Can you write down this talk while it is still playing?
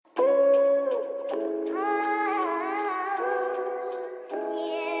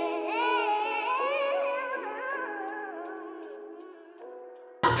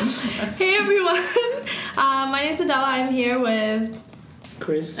Hey everyone, my name is Adela. I'm here with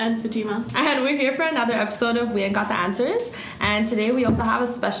Chris and Fatima, and we're here for another episode of We Ain't Got the Answers. And today we also have a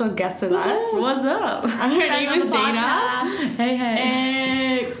special guest with us. What's up? Her name is Dana.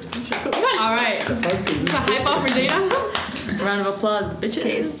 Hey. All right, so hype up for Dana. Round of applause, bitches.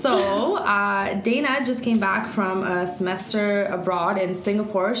 Okay, so Dana just came back from a semester abroad in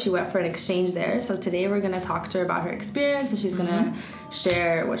Singapore. She went for an exchange there. So today we're going to talk to her about her experience, and she's going to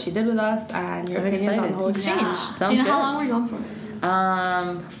share what she did with us and your opinions on the whole exchange. Yeah. Dana, how long were you gone for?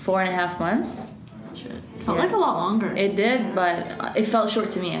 4.5 months. Felt like a lot longer. It did, but it felt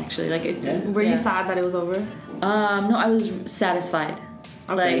short to me actually. Were you sad that it was over? No, I was satisfied.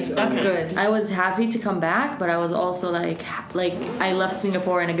 That's good. I was happy to come back, but I was also like I left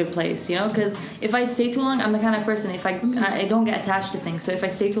Singapore in a good place, you know? Because if I stay too long, I'm the kind of person, if I don't get attached to things. So if I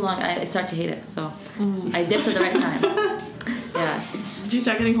stay too long, I start to hate it. So I dipped at the right time. Yeah. Did you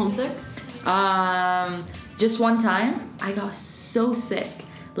start getting homesick? Just one time, I got so sick.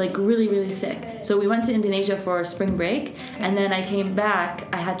 Like really, really sick. So we went to Indonesia for spring break, and then I came back.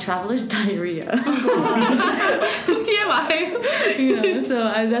 I had traveler's diarrhea. TMI. You know, so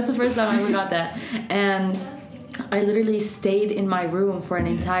that's the first time I ever got that, and I literally stayed in my room for an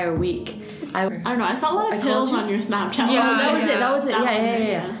entire week. I don't know. I saw a lot of pills on your Snapchat. Yeah, that was it.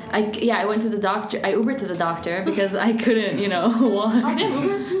 Yeah. I went to the doctor. I Ubered to the doctor because I couldn't, walk. Oh, they have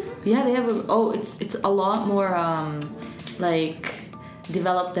Ubers too? Yeah, they have. It's a lot more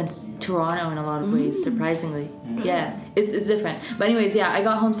developed than Toronto in a lot of ways, surprisingly. Yeah, it's different. But anyways, yeah, I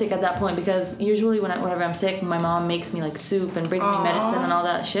got homesick at that point because usually whenever I'm sick, my mom makes me like soup and brings me medicine and all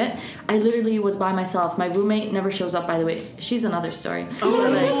that shit. I literally was by myself. My roommate never shows up, by the way. She's another story.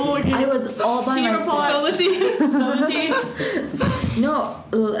 Okay. I was all by myself. No,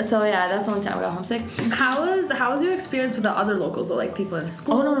 so yeah, that's the only time I got homesick. How was your experience with the other locals, or like people in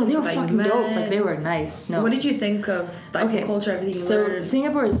school? Oh no, they were fucking dope. Like they were nice. No. What did you think of the culture, everything you learned? So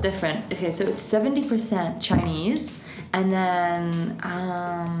Singapore is different. Okay, so it's 70% Chinese, and then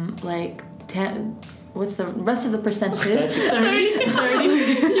what's the rest of the percentage? 30.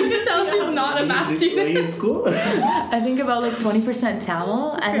 You can tell she's not a math student. Were you in school? I think about like 20%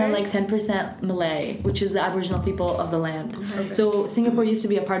 Tamil, and then like 10% Malay, which is the Aboriginal people of the land. Okay. So Singapore used to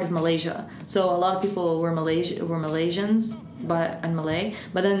be a part of Malaysia. So a lot of people were Malaysians, and Malay.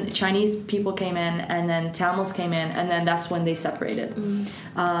 But then Chinese people came in, and then Tamils came in, and then that's when they separated.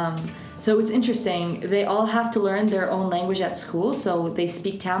 So it's interesting. They all have to learn their own language at school. So they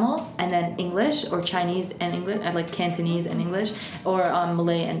speak Tamil, and then English, or Chinese and English, like Cantonese and English, or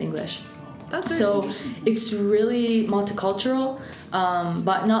Malay and English. So it's really multicultural,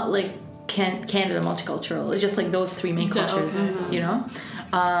 but not like Canada multicultural. It's just like those three main cultures, you know?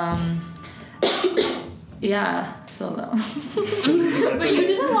 Yeah, so But you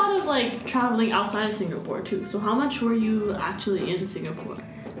did a lot of like traveling outside of Singapore too. So how much were you actually in Singapore?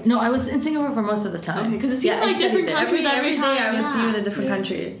 No, I was in Singapore for most of the time. Okay, because it seemed like different countries every day. I would see you in a different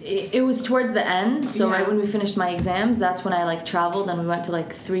country. It was towards the end, so right when we finished my exams, that's when I like traveled, and we went to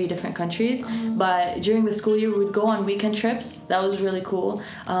like 3 different countries. But during the school year, we would go on weekend trips. That was really cool.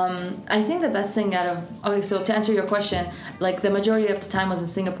 I think the best thing so to answer your question, like the majority of the time was in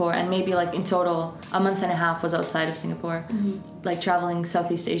Singapore, and maybe like in total a month and a half was outside of Singapore, like traveling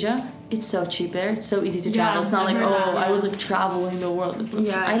Southeast Asia. It's so cheap there. It's so easy to travel. It's not like I was like traveling the world.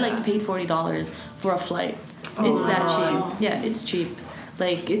 I like paid $40 for a flight. It's that cheap. Yeah, it's cheap.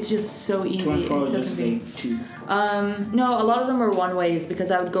 Like it's just so easy. It's so cheap. No, a lot of them were one ways because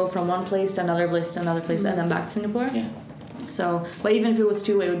I would go from one place to another place to another place and then back to Singapore. Yeah. So, but even if it was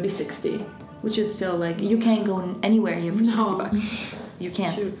 2-way, it would be $60, which is still like you can't go anywhere here for $60. You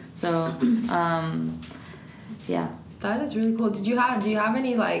can't. Shoot. So, yeah. That is really cool. Do you have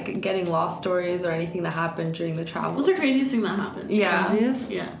any like getting lost stories or anything that happened during the travel? What's the craziest thing that happened? Yeah.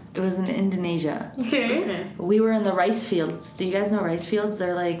 Craziest? Yeah. It was in Indonesia. Okay. We were in the rice fields. Do you guys know rice fields?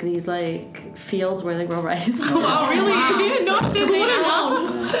 They're like these like fields where they grow rice. Oh, wow, really? Wow. You didn't know shit.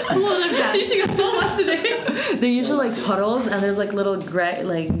 Teaching us so much today. They're usually like puddles, and there's like little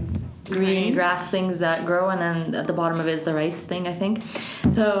green grass things that grow, and then at the bottom of it is the rice thing, I think.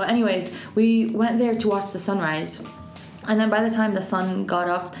 So anyways, we went there to watch the sunrise. And then by the time the sun got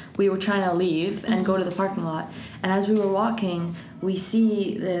up, we were trying to leave and go to the parking lot. And as we were walking, we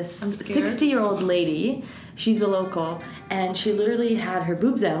see this 60-year-old lady. She's a local, and she literally had her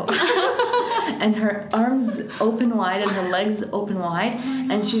boobs out and her arms open wide and her legs open wide.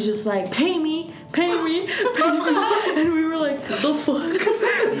 And she's just like, pay me. And we were like, the fuck?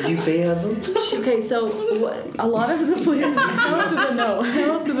 Did you pay her though? Okay, so a lot of the places.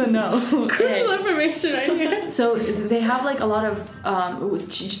 Hell to the no. Crucial information right here. So they have like a lot of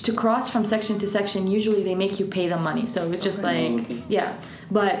to cross from section to section. Usually they make you pay them money. So it's just yeah.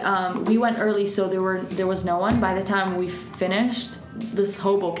 But we went early, so there was no one. By the time we finished, this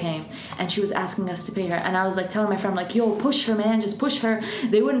hobo came and she was asking us to pay her, and I was like telling my friend like, yo, push her, man, just push her.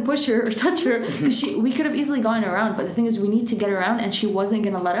 They wouldn't push her or touch her because we could have easily gone around, but the thing is we need to get around and she wasn't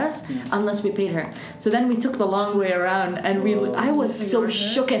gonna let us unless we paid her. So then we took the long way around and I was so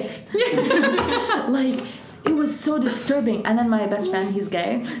shooketh. Like it was so disturbing. And then my best friend, he's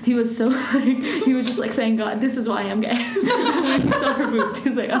gay, he was so like, he was just like, thank God, this is why I'm gay. He saw her boobs,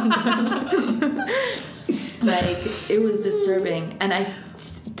 he's like, I'm done. Like it was disturbing, and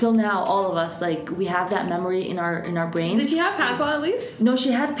till now all of us like we have that memory in our brains. Did she have pants on at least? No,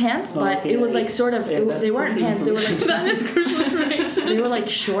 she had pants, but it was like sort of they weren't pants, they were like that is crucial information. They were like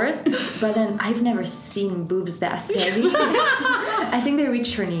short, but then I've never seen boobs that saggy. I think they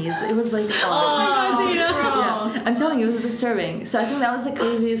reached her knees. It was like yeah. I'm telling you, it was disturbing. So I think that was the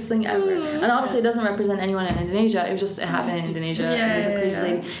craziest thing ever. And obviously it doesn't represent anyone in Indonesia. It happened in Indonesia. Yeah, it was a crazy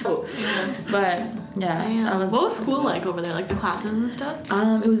lady. But yeah, what was school like over there? Like the classes and stuff?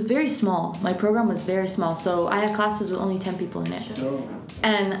 It was very small. My program was very small, so I had classes with only 10 people in it. Oh.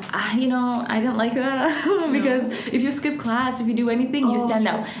 And I didn't like that because if you skip class, if you do anything, you stand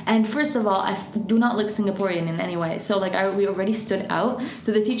out. And first of all, I do not look Singaporean in any way. So like we already stood out.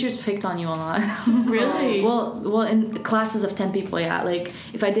 So the teachers picked on you a lot. Really? Well, in classes of 10 people, yeah. Like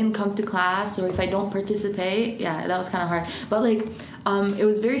if I didn't come to class or if I don't participate, yeah, that was kind of hard. But like it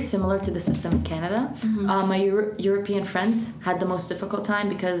was very similar to the system in Canada. My European friends had the most difficult time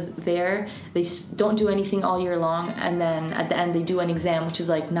because they don't do anything all year long, and then at the end they do an exam, which is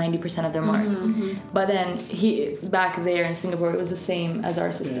like 90% of their mark. But then back there in Singapore, it was the same as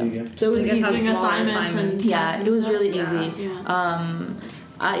our system. So it was easy. Assignments and it was really easy.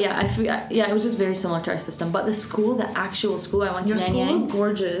 Yeah. It was just very similar to our system. But the actual school I went to, Nanyang, school looked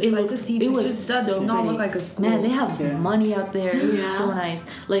gorgeous. It was does so not pretty. look like a school. Man, they have money out there. It was so nice.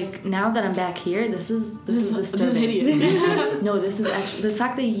 Like now that I'm back here, this is disturbing. This is hideous. No, this is actually the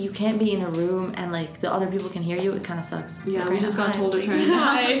fact that you can't be in a room and like the other people can hear you. It kind of sucks. Yeah, we just got told to turn it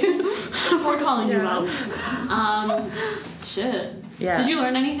We're calling you out. Shit. Yeah. Did you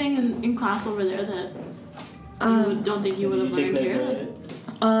learn anything in class over there that you don't think you would have learned here?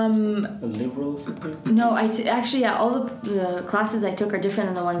 A liberal something? No, actually, all the classes I took are different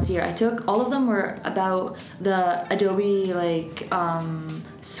than the ones here. All of them were about the Adobe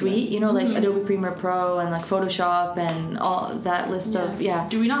suite, like Adobe Premiere Pro and like Photoshop and all that list of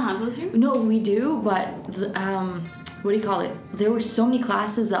Do we not have those here? No, we do, but what do you call it? There were so many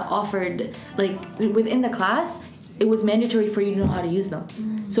classes that offered like within the class, it was mandatory for you to know how to use them.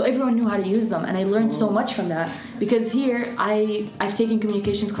 So everyone knew how to use them, and I learned so much from that. Because here, I've taken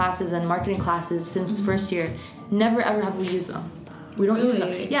communications classes and marketing classes since first year. Never ever have we used them. We don't use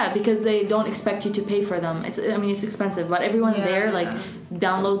them. Yeah, because they don't expect you to pay for them. It's expensive, but everyone there like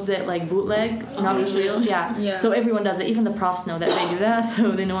downloads it like bootleg, not real. Yeah. So everyone does it. Even the profs know that they do that,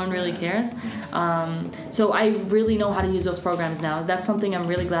 so no one really cares. So I really know how to use those programs now. That's something I'm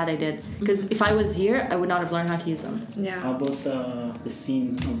really glad I did. Because if I was here, I would not have learned how to use them. Yeah. How about the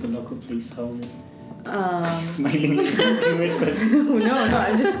scene of the local police housing? No, Smiling. I'm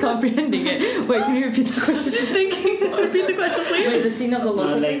just comprehending it. Wait, can you repeat the question? Just thinking. Repeat the question, please. Wait, the scene of the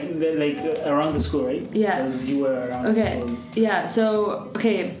local. Like around the school, right? Yeah. Because you were around the school. Yeah. So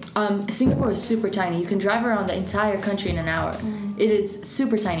Singapore is super tiny. You can drive around the entire country in an hour. It is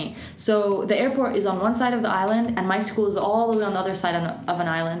super tiny. So the airport is on one side of the island, and my school is all the way on the other side of an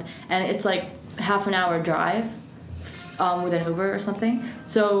island, and it's like half an hour drive. With an Uber or something.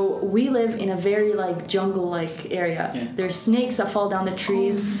 So we live in a very like jungle-like area. Yeah. There's snakes that fall down the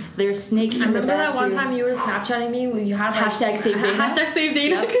trees. There's snakes in the bathroom. I remember that one time you were Snapchatting me. You had like,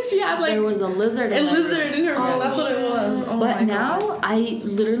 #SaveDana because she had like there was a lizard. In her room. That's what it was. Oh but now I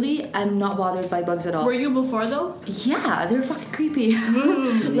literally am not bothered by bugs at all. Were you before though? Yeah, they're fucking creepy.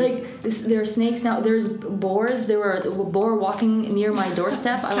 Like there are snakes now. There's boars. There were a boar walking near my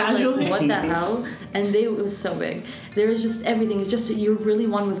doorstep. I was like, what the hell? And it was so big. There's just everything. It's just you're really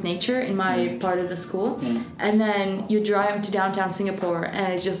one with nature in my part of the school. And then you drive to downtown Singapore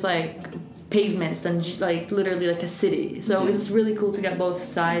and it's just like pavements and like literally like a city. So it's really cool to get both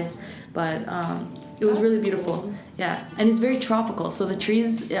sides. But it was really beautiful. Yeah. And it's very tropical. So the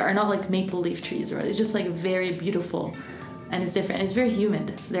trees are not like maple leaf trees, right? It's just like very beautiful. And it's different. It's very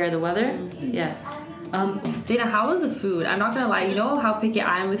humid there, the weather. Yeah. Dana, how was the food? I'm not gonna lie, you know how picky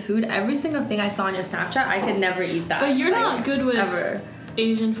I am with food. Every single thing I saw on your Snapchat, I could never eat that. But you're not good with ever.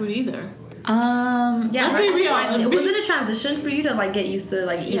 Asian food either. Yeah, Let's be real. Was it a transition for you to like get used to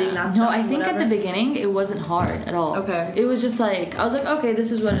like eating that stuff? No, I think at the beginning it wasn't hard at all. Okay. It was just like I was like, okay,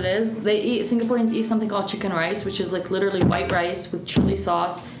 this is what it is. Singaporeans eat something called chicken rice, which is like literally white rice with chili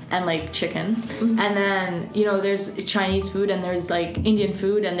sauce and like chicken. Mm-hmm. And then, you know, there's Chinese food and there's like Indian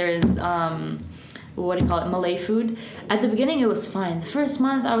food and there's what do you call it, Malay food. At the beginning it was fine. The first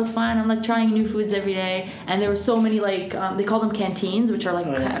month I was fine. I'm like trying new foods every day, and there were so many like they call them canteens, which are like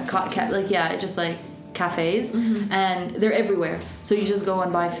just like cafes, and they're everywhere, so you just go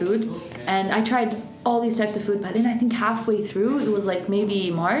and buy food. And I tried all these types of food, but then I think halfway through, it was like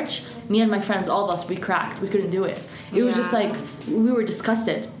maybe March, me and my friends, all of us, we cracked. We couldn't do it. It was just like we were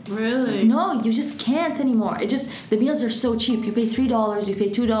disgusted. Really? No, you just can't anymore. It just, the meals are so cheap. You pay $3, you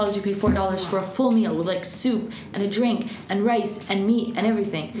pay $2, you pay $4 for a full meal with like soup and a drink and rice and meat and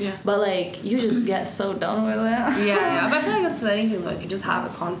everything. Yeah. But like you just get so done with it. Yeah. But I feel like that's with anything though. If you just have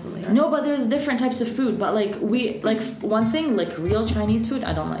it constantly. Right? No, but there's different types of food. But like one thing, like real Chinese food,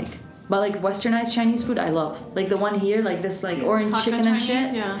 I don't like. But like westernized Chinese food, I love. Like the one here, like this like orange Hakka chicken Chinese,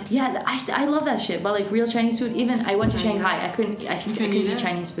 and shit. yeah. I love that shit. But like real Chinese food, even I went to Shanghai, I couldn't eat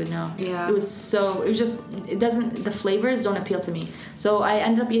Chinese food now. Yeah. It doesn't, the flavors don't appeal to me. So I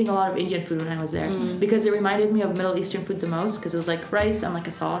ended up eating a lot of Indian food when I was there because it reminded me of Middle Eastern food the most, because it was like rice and like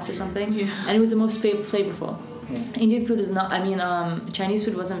a sauce or something. Yeah. And it was the most flavorful. Yeah. Indian food is not, Chinese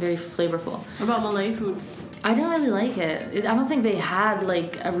food wasn't very flavorful. What about Malay food? I don't really like it. I don't think they had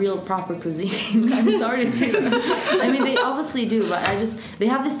like a real proper cuisine. I'm sorry to say that. I mean, they obviously do, but they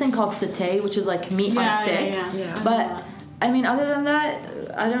have this thing called satay, which is like meat on a stick. Yeah. But I mean, other than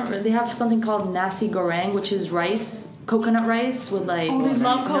that, they have something called nasi goreng, which is rice, coconut rice with like Oh, they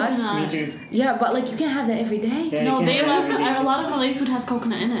love nuts. coconut. Me too. Yeah, but like you can't have that every day. Yeah, No, you they can't. love. A lot of Malay food has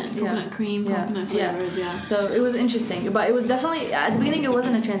coconut in it. Yeah. Coconut cream, Yeah. coconut Yeah. flavored. Yeah. So it was interesting, but it was definitely at the beginning. It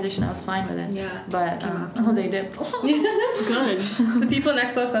wasn't a transition. I was fine with it. Yeah. But they dipped. Good. The people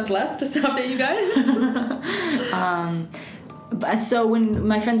next to us have left just to update you guys. But so when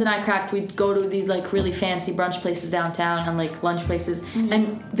my friends and I cracked, we'd go to these like really fancy brunch places downtown and like lunch places,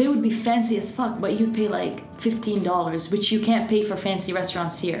 and they would be fancy as fuck, but you'd pay like $15, which you can't pay for fancy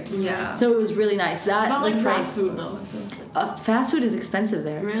restaurants here. Yeah. So it was really nice. That's About like like price. fast food though. Fast food is expensive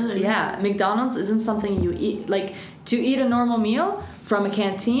there. Really? Yeah. McDonald's isn't something you eat. Like to eat a normal meal from a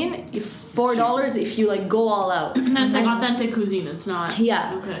canteen, $4 if you like go all out. And then it's like authentic cuisine. It's not.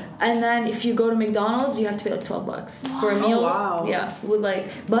 Yeah. Okay. And then if you go to McDonald's, you have to pay like $12 for a meal. wow. Yeah. With like,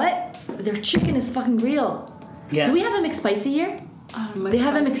 but their chicken is fucking real. Yeah. Do we have a McSpicy here? They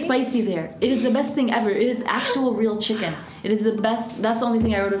have a McSpicy there. It is the best thing ever. It is actual real chicken. It is the best. That's the only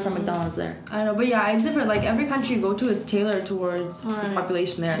thing I ordered from McDonald's there. I know, but yeah, it's different. Like every country you go to, it's tailored towards the Right.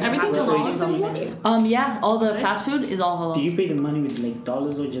 population there. And Everything's they have halal things on the anymore? menu. Yeah, all the fast food is all halal. Do you pay the money with like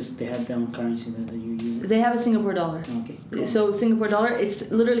dollars or just they have their own currency that you use? They have a Singapore dollar. Okay. Cool. So Singapore dollar,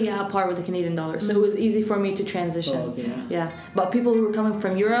 it's literally at par with the Canadian dollar. So it was easy for me to transition. Oh, okay. Yeah, but people who were coming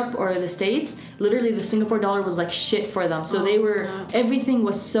from Europe or the States, literally the Singapore dollar was like shit for them. So they were, everything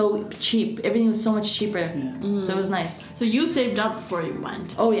was so cheap. Everything was so much cheaper. Yeah. So it was nice. So you saved up before you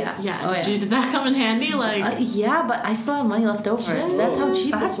went. Oh yeah. Yeah. Oh yeah. Did that come in handy? Like. Yeah, but I still have money left over. That's how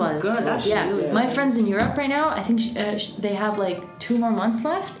cheap That's this was. good. That's Yeah, really good. my friends in Europe right now, I think they have like 2 more months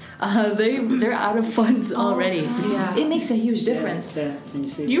left. They're out of funds already. Yeah. It makes a huge difference. Yeah, when you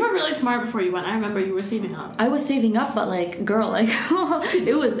say You were really smart before you went. I remember you were saving up. I was saving up, but like, girl, like,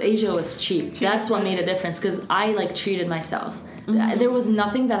 Asia was cheap. That's what made a difference, because I like treated myself. There was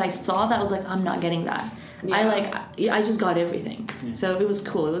nothing that I saw that was like, I'm not getting that. Yeah. I just got everything. So it was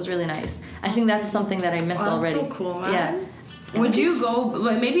cool. It was really nice. I think that's something that I miss already. That's so cool, man. Yeah. Would you go,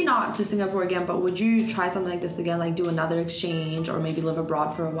 like, maybe not to Singapore again, but would you try something like this again, like do another exchange or maybe live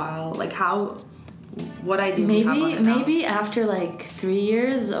abroad for a while? Like what ideas do you have on it now? Maybe after like 3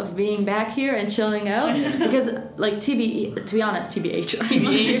 years of being back here and chilling out, because like to be honest, to be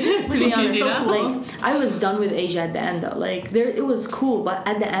honest, like I was done with Asia at the end though. Like it was cool, but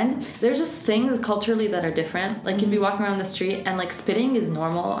at the end there's just things culturally that are different. Like you'd be walking around the street and like spitting is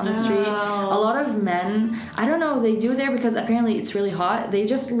normal on the street. A lot of men, I don't know, they do there because apparently it's really hot. They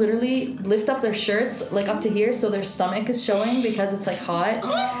just literally lift up their shirts like up to here so their stomach is showing because it's like hot.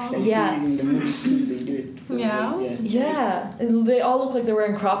 Yeah. In the movies, they do it. Yeah? Yeah, they all look like they're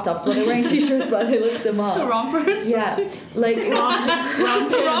wearing crop tops, but they're wearing t-shirts, but they lift them up. Rompers? Yeah, like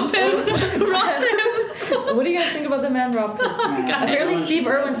What do you guys think about the man rompers? Apparently Steve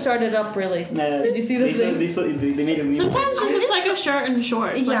Irwin started up, really. Did you see the thing? They made a meme. Sometimes just looks like a shirt and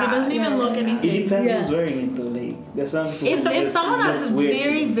shorts. Like, it doesn't even look anything. It depends who's wearing it, though. Like, there's some people If someone that's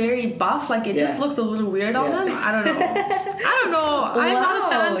very, weird. very buff, like it just looks a little weird on them. I don't know. I'm not a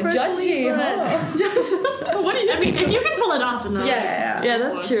fan personally. Judgy, What do you? I mean, if you can pull it off, enough. Yeah,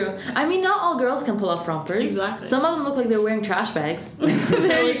 that's true. I mean, not all girls can pull off rompers. Exactly. Some of them look like they're wearing trash bags. So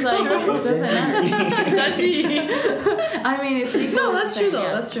it's like, it doesn't matter. Judgy. I mean, it's equal. No, that's true though.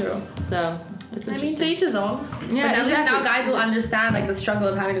 Yeah. That's true. So, it's I mean, interesting. to each his own. Yeah, but at least exactly. now guys will understand like the struggle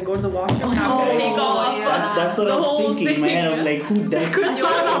of having to go to the washroom, having to take off. That's what the I was whole thinking in my head. I'm like, who does Chris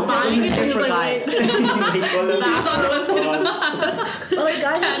thought about buying it. He was for like, guys. Like, all of That's on the these But like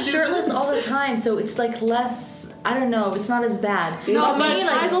guys are shirtless all the time, so it's like less. I don't know. It's not as bad. no, But but me,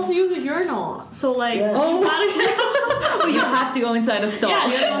 guys also use a urinal. So, like, Yeah. you gotta Oh, you have to go inside a stall. Yeah,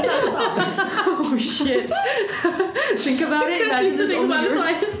 you don't want Oh shit. Think about it. Chris Imagine needs to there's think only about it your-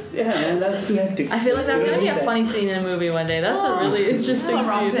 twice. Yeah, man, that's too hectic. I feel like that's You gonna don't be a need funny scene in a movie one day. That's a really interesting I'll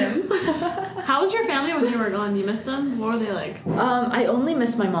romp scene. him. How was your family when you were gone? You missed them? What were they like? I only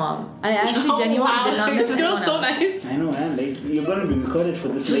miss my mom. I actually Oh, genuinely wow. did not miss This anyone girl's so else. nice. I know, man. Like, you're gonna be recorded for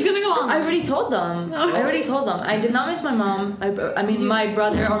this. It's Like, gonna go on. I already told them. I did not miss my mom. I mean, my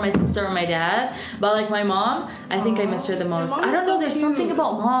brother or my sister or my dad. But like my mom, I think I miss her the most. mom I is don't know. so There's cute. something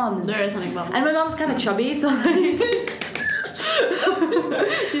about moms. There is something about And my mom's kind of chubby, so like,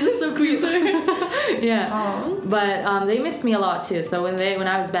 she's just so squeezer. Yeah. Oh. But they missed me a lot too. So when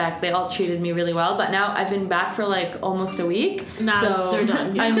I was back, they all treated me really well. But now I've been back for like almost a week. Nah, so they're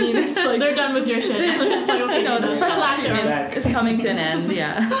done. I mean, it's like they're done with your shit. They're just like, okay, you know, the done. special action Back. is coming to an end.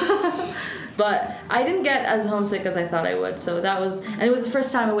 Yeah. But I didn't get as homesick as I thought I would. So that was, and it was the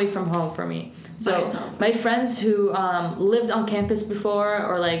first time away from home for me. So By yourself. my friends who lived on campus before,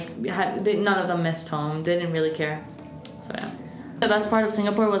 or like none of them missed home. They didn't really care. So yeah. The best part of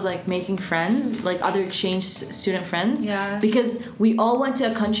Singapore was like making friends, like other exchange student friends. Yeah. Because we all went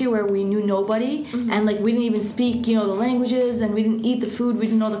to a country where we knew nobody, and like we didn't even speak, the languages, and we didn't eat the food, we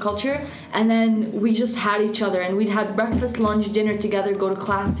didn't know the culture, and then we just had each other, and we'd have breakfast, lunch, dinner together, go to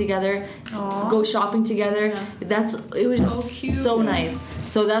class together, go shopping together. Yeah. It was just So cute. so nice.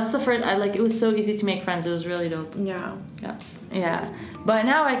 So that's the first. It was so easy to make friends. It was really dope. Yeah. Yeah, but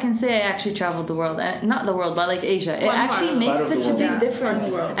now I can say I actually traveled the world, and not the world, but like Asia. It One actually part. makes Part of the such a world. big Yeah, difference. part of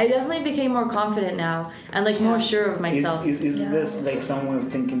the world. I definitely became more confident now, and like more sure of myself. Is this like some way of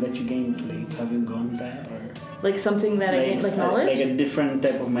thinking that you gained, like, having gone there? Or Like something that I gained, like knowledge. Like a different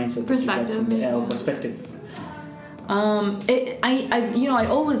type of mindset. that you got Perspective. from the- perspective.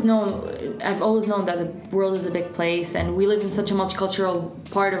 I've always known that the world is a big place, and we live in such a multicultural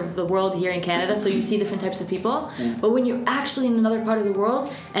part of the world here in Canada, so you see different types of people. Yeah. But when you're actually in another part of the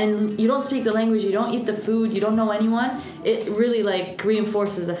world and you don't speak the language, you don't eat the food, you don't know anyone, it really like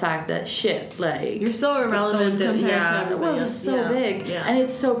reinforces the fact that You're so irrelevant so compared yeah. to the everybody world is else. so Yeah. big, Yeah. and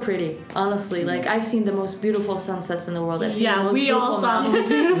it's so pretty. Honestly, like I've seen the most beautiful sunsets in the world. I've seen the Yeah, most we all beautiful saw the mountains. most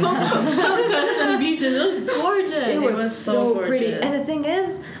beautiful sunsets and beaches. It was gorgeous. It It was was so so pretty. gorgeous. And the thing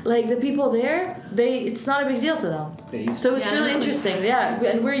is, like the people there, it's not a big deal to them. So it's Yeah, really that's interesting. Yeah,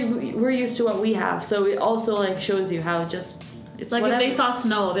 and we're used to what we have, so it also like shows you how just it's like whatever. if they saw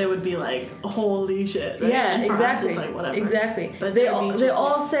snow, they would be like, "Holy shit!" Right? Yeah, And for us, exactly. it's like whatever. Exactly. But they their all, beach they is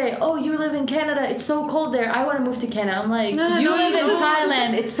all say, "Oh, you live in Canada. It's so cold there. I want to move to Canada." I'm like, No, "You no, live you in don't.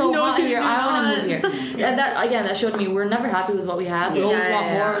 Thailand. It's so No, hot you here. do I want to not." move here." And that showed me we're never happy with what we have. We always Yeah, want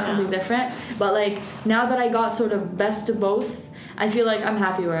more or yeah. something different. But like now that I got sort of best of both, I feel like I'm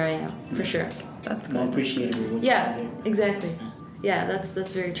happy where I am for sure. That's More good. appreciative. of what Yeah, you do. exactly. Yeah,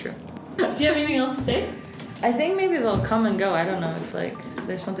 that's very true. Do you have anything else to say? I think maybe they'll come and go. I don't know if like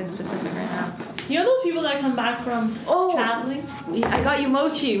there's something specific right now. You know those people that come back from traveling? I got you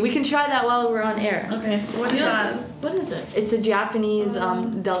mochi. We can try that while we're on air. Okay. What You is know- that? What is it? It's a Japanese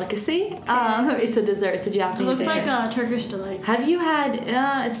delicacy. It's a dessert. It's a It Japanese looks dish. like a Turkish delight. Have you had?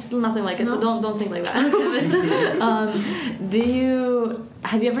 It's nothing like it. So No? don't think like that.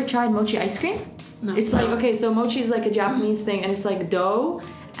 Have you ever tried mochi ice cream? No. It's like okay, so mochi is like a Japanese thing, and it's like dough,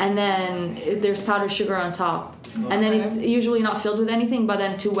 and then there's powdered sugar on top. And then it's usually not filled with anything, but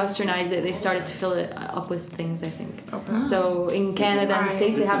then to westernize it, they started to fill it up with things, I think. Okay. So in Canada and the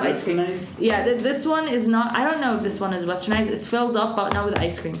States, they This have is ice cream. westernized? Yeah, this one is not, I don't know if this one is westernized. It's filled up, but not with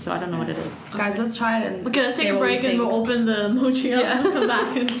ice cream, so I don't know what it is. Guys, let's try it and Okay, let's take say a what we break and think. we'll open the mochi up and come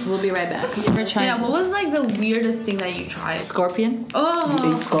back. And We'll be right back. Yeah, what was like the weirdest thing that you tried? Scorpion? Oh.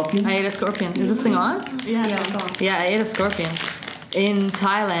 You ate scorpion? I ate a scorpion. Is this thing on? yeah. Yeah, it's on. Yeah, I ate a scorpion in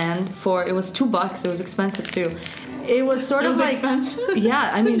Thailand it was $2. It was expensive too. It was sort of like expensive.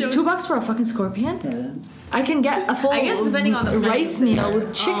 yeah. I mean, $2 for a fucking scorpion. Yeah. I can get a full I guess depending on the rice price meal there.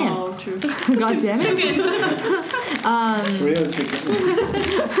 with chicken. Oh, true. God damn it. Real chicken.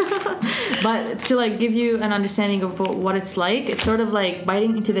 But to like give you an understanding of what it's like, it's sort of like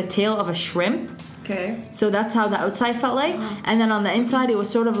biting into the tail of a shrimp. Okay. So that's how the outside felt like, and then on the inside it was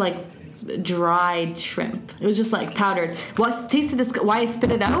sort of like dried shrimp. It was just like powdered. What tasted why I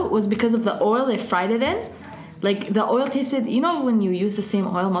spit it out was because of the oil they fried it in. Like the oil tasted, you know, when you use the same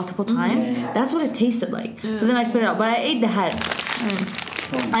oil multiple times, that's what it tasted like. So then I spit it out, but I ate the head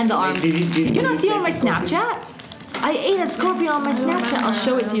and the arms. Did you not see it on my Snapchat? I ate a scorpion on my Snapchat. I'll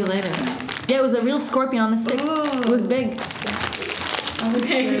show it to you later. Yeah, it was a real scorpion on the stick. It was big.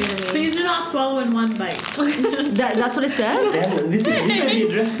 Okay, please do not swallow in one bite. That's what it said? Yeah, this should be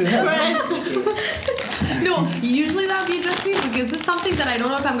addressed to her. No, usually that would be addressed to me because it's something that I don't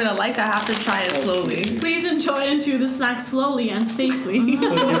know if I'm gonna like. I have to try it slowly. Please enjoy and chew the snack slowly and safely.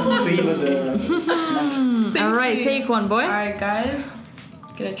 So just savor the snacks. All right, take one, boy. All right, guys.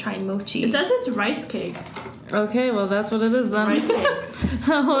 Gonna try mochi. It says it's rice cake. Okay, well that's what it is then. Rice cake.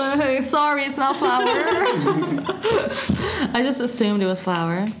 Sorry, it's not flour. I just assumed it was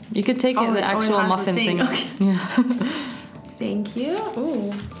flour. You could take Oh, the it actual has the muffin thing. thing. Okay. Yeah. Thank you.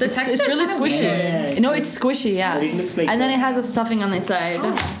 Ooh, the texture It's really is kind of squishy. Yeah, No, it's squishy, yeah. But it looks like And then that. it has a stuffing on the inside.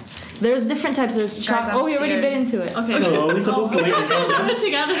 There's different types. There's chocolate. I'm Oh, we already scared. bit into it. Okay. So are we supposed to wait until Put it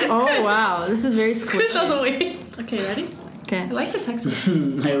together. Oh wow, this is very Chris squishy. doesn't wait. Okay, ready? Okay. I like the texture.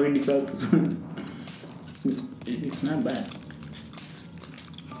 I already felt it. It's not bad.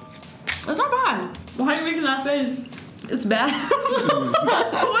 It's not bad. Why are you making that face? It's bad.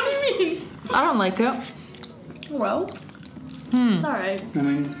 What do you mean? I don't like it. Well, It's alright. I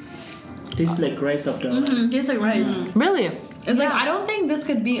mean, it tastes like rice after a while. Tastes like rice. Really? it's like I don't think this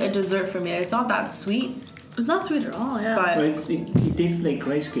could be a dessert for me. It's not that sweet, It's not sweet at all, yeah. but But it tastes like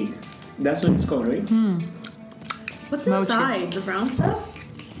rice cake. That's what it's called, right? What's Mochi. inside? The brown stuff?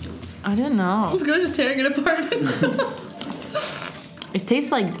 I don't know. I was good just tearing it apart. It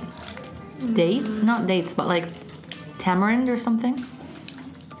tastes like dates, not dates, but like tamarind or something.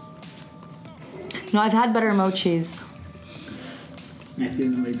 No, I've had better mochis. I feel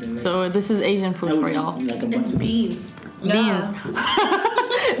no ways away. So this is Asian food I would for eat y'all. like a It's bunch of beans. Beans.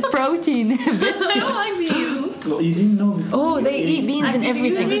 Protein. I don't like beans. Well, you didn't know before. Oh, they eat beans I and think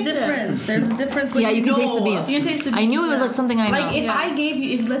you There's everything. a difference. There's a difference when Yeah, you can taste the know. beans. You can taste the beans. I knew it was like something I know. Like if I gave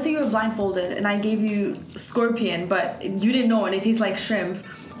you, if let's say you were blindfolded and I gave you scorpion, but you didn't know and it tastes like shrimp,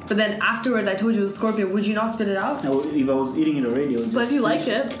 but then afterwards I told you it was scorpion, would you not spit it out? Now, if I was eating it already, I would But just if you like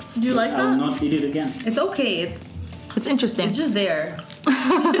finish it, do you like I will that? not eat it again. It's okay. It's It's interesting. just there. No, I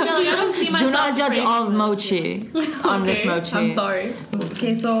haven't seen Do myself not judge craving all this. mochi on this Okay, mochi. I'm sorry.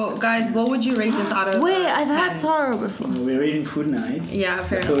 Okay, so guys, what would you rate this out of? Wait, I've 10? had taro before. We're eating food now, right? Yeah,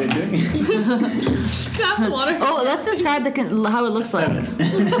 fair That's what enough. we're doing. Can I have some water? Oh, let's describe how it looks like. 7.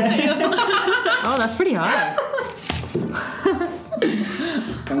 Oh, that's pretty hard.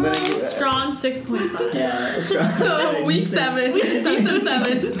 I'm gonna give Strong 6.5. yeah, it's strong. So week Decent. 7, season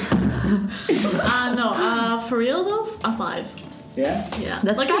 7. No, for real though, a 5. Yeah, Yeah.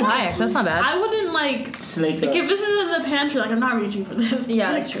 That's like, pretty I- high, actually. That's not bad. I wouldn't like it's like if this is in the pantry, like I'm not reaching for this.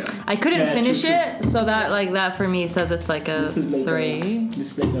 Yeah, that's true. I couldn't Yeah, finish true. it, so that for me says it's like a this is like 3.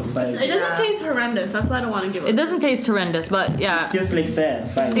 this is like a 5. It doesn't taste horrendous. That's why I don't want to give it. It doesn't taste horrendous, but yeah. It's just like that.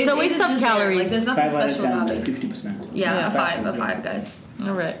 5. It's a It waste is of just there. calories. Like, there's nothing 5 out of special 10, about like it. 50%. Yeah, Yeah, a 5, that's a 5, guys.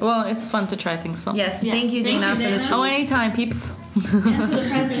 All right. Well, it's fun to try things. So. Yes, Yeah. thank you, Thank Dana, you, for the Dana. treat. Oh, anytime, peeps.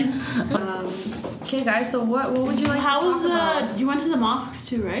 Okay, guys. So what would you like? How to was talk about? you went to the mosques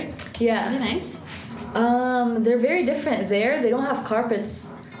too, right? Are they Yeah. nice? They're very different there. They don't have carpets.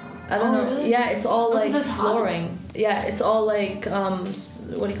 I don't Oh, know. really? Yeah, it's all Oh, 'cause like it's hot. flooring. Yeah, it's all like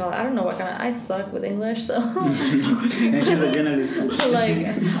what do you call it? I don't know what kind of. I suck with English, so And she's a journalist. like,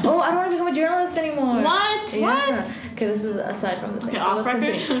 oh, I don't want to become a journalist anymore. What? Yeah. Okay, this is aside from the thing. Okay, so off let's record?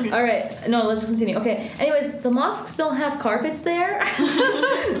 continue. Okay. All right, no, let's continue. Okay. Anyways, the mosques don't have carpets there.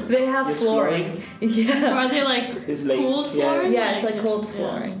 They have Just flooring. Or Yeah. are they like It's like cooled yeah, flooring? Yeah, it's like cold yeah.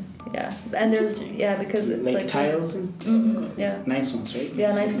 flooring. Yeah, and there's Interesting. because it's like like tiles and Yeah. nice ones, right?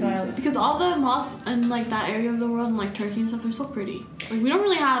 Yeah, nice tiles. Because all the mosques in like that area of the world, and like Turkey and stuff, they're so pretty. Like we don't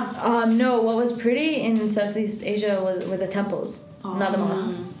really have. No, what was pretty in Southeast Asia were the temples, not the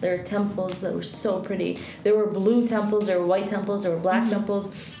mosques. There were temples that were so pretty. There were blue temples, there were white temples, there were black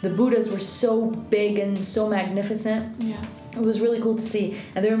temples. The Buddhas were so big and so magnificent. Yeah. It was really cool to see,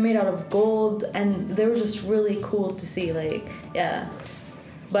 and they were made out of gold, and they were just really cool to see. Like, yeah,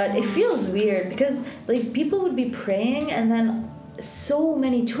 but it feels weird because like people would be praying, and then so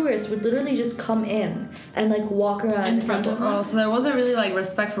many tourists would literally just come in and like walk around In the front temple. of Oh, so there wasn't really like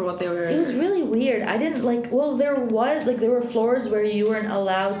respect for what they were. It was really weird. I didn't like. Well, there were floors where you weren't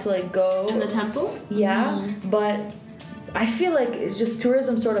allowed to like go In the temple? Yeah, but I feel like it's just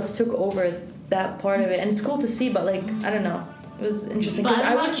tourism sort of took over that part of it, and it's cool to see. But like, I don't know, it was interesting. But 'cause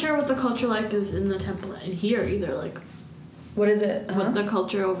I'm not sure what the culture like is in the temple in here either. Like, What is it? what the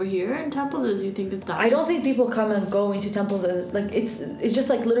culture over here in temples is. You think it's that? I don't think people come and go into temples as like it's just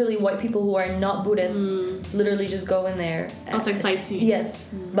like literally white people who are not Buddhists literally just go in there. Oh, it's like sightseeing. Yes,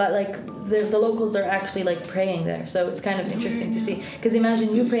 but like the locals are actually like praying there, so it's kind of interesting to see. Because imagine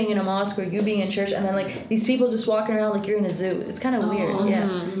you praying in a mosque or you being in church, and then like these people just walking around like you're in a zoo. It's kind of weird, yeah.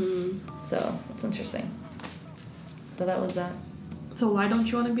 So it's interesting. So that was that. So why don't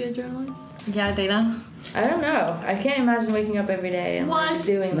you want to be a journalist? Yeah, Dana. I don't know. I can't imagine waking up every day and like, What?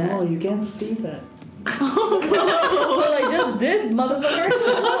 doing that. No, you can't see that. Well, I just did, motherfucker.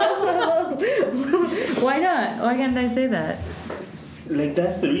 Why not? Why can't I say that? Like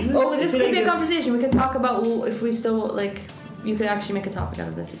that's the reason. Oh, I this feel could like be a that's- conversation. We could talk about if we still like. You could actually make a topic out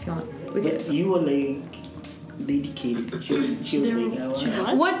of this if you want. We But could. you were like dedicated. She was like, I She want.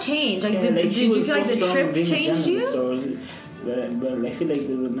 what? What changed? Like, Yeah, did like, you she was feel like so the strong trip being a changed you? journalist, but I feel like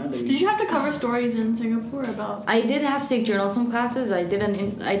there's another reason. Did you have to cover stories in Singapore about? I did have to take journalism classes. I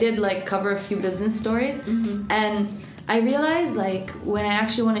did like cover a few business stories, and I realized like when I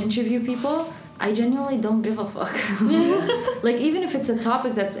actually want to interview people, I genuinely don't give a fuck. Like even if it's a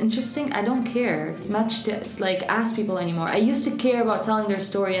topic that's interesting, I don't care much to like ask people anymore. I used to care about telling their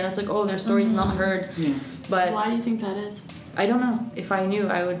story, and it's like, oh, their story's not heard. Yeah. But Why do you think that is? I don't know. If I knew,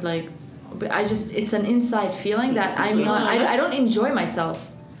 I would like. But it's an inside feeling that I'm not. I don't enjoy myself.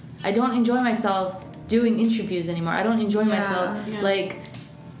 I don't enjoy myself doing interviews anymore. I don't enjoy myself Yeah. like.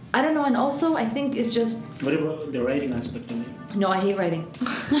 I don't know, and also I think it's just What about the writing aspect of it? no. I hate writing.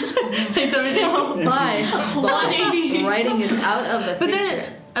 It's everything. But writing is out of the But picture.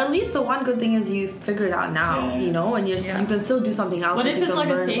 then, at least the one good thing is you figure it out now, Yeah. you know, and you can still do something else. What that if you it's can like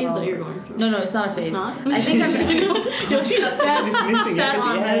a learn phase about. that you're going through? No, it's not a phase. It's not? I think I'm. She's Dismissing sad it.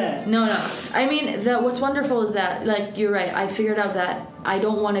 on Yeah. No. I mean, what's wonderful is that, like, you're right. I figured out that I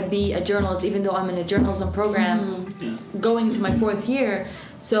don't want to be a journalist, even though I'm in a journalism program Yeah. going into my 4th year.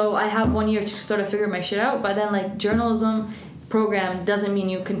 So I have 1 year to sort of figure my shit out. But then, like, journalism program doesn't mean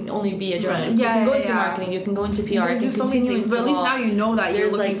you can only be a journalist. Right. You Yeah, can go yeah, into yeah. marketing. You can go into PR. You can do so many continue things, into but at least law. now you know that you're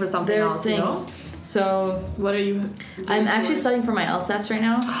There's, looking like, for something there's else, things. you know? So What are you? I'm actually studying for my LSATs right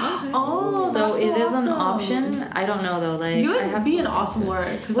now. Oh, So that's it is an awesome. option. I don't know though. Like You I would have be to an look awesome into it.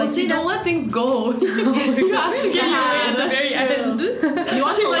 work because Well, like see, you don't that's- let things go. You have to get your way at the very end. You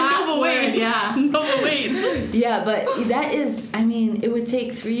want She's the like, last no, but wait. word, yeah. No, but wait. Yeah, but that is. I mean, it would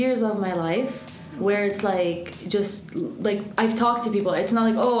take 3 years of my life where it's like just like I've talked to people. It's not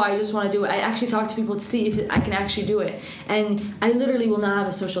like, oh, I just want to do it. I actually talk to people to see if I can actually do it. And I literally will not have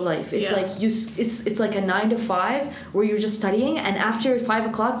a social life. It's Yeah. like it's like a 9 to 5 where you're just studying, and after 5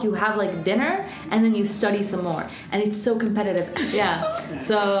 o'clock you have like dinner, and then you study some more, and it's so competitive. Yeah.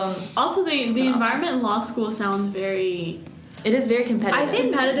 So Also, the environment in law school sounds very. it is very competitive. I think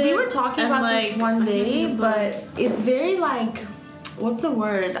Competitive we were talking and, about like, this one I day, think but it's very like, what's the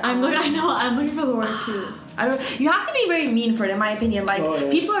word? I'm looking for the word too. I don't. You have to be very mean for it, in my opinion. Like Oh, yeah.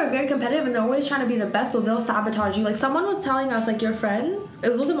 people are very competitive and they're always trying to be the best, so they'll sabotage you. Like someone was telling us, like your friend,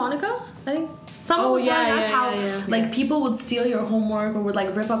 it was Monica, I think. Someone Oh, was telling yeah, us yeah, how yeah. like people would steal your homework or would like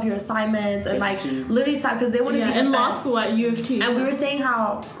rip up your assignments and Just like to- literally stop because they want to Yeah, be the in law best. school at U of T. And we were saying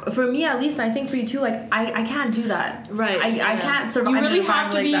how, for me at least, and I think for you too, like I can't do that. Right, I yeah. can't survive. You in an really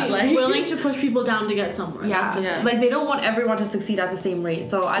have to environment be like that. Like, willing to push people down to get somewhere. yeah. That's the thing. Like they don't want everyone to succeed at the same rate.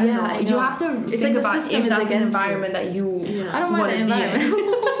 So I don't Yeah, know. I You know. have to It's think like the about system if is that's an against you. environment that you Yeah. I don't mind wanna the be in.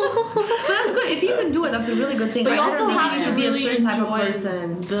 environment. But that's good. If you can do it, that's a really good thing. But you I also don't think have you need to to be a really certain type of enjoy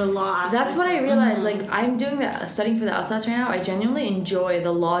person. the law aspect. That's what I realized. Like I'm doing that, studying for the LSATs right now. I genuinely enjoy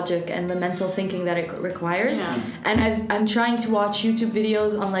the logic and the mental thinking that it requires. Yeah. And I'm trying to watch YouTube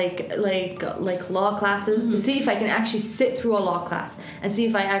videos on like law classes to see if I can actually sit through a law class and see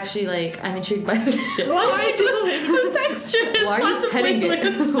if I actually like I'm intrigued by this shit. What are you doing? The texture is Why are not you to play petting it?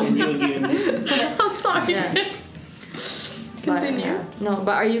 with. And you were given this. I'm sorry. Yeah. But, Continue. yeah. No,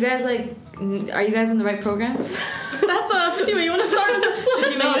 but are you guys are you guys in the right programs? That's Fatima. You want to start on this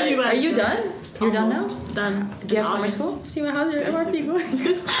one? No, you guys Are you go. done? You're done now? Almost Done. Do you have In summer August. school? Fatima, how's your MRP going?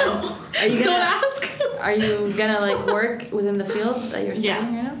 Are you Don't gonna ask. Are you gonna like work within the field that you're Yeah.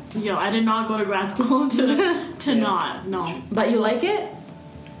 studying right now? Yo, I did not go to grad school to not. No. But you like it?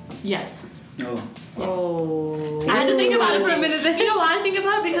 Yes. Oh. Oh. I had to think about it for a minute then. You know why I think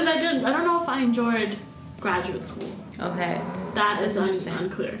about it? Because I don't know if I enjoyed graduate school. Okay. That is interesting.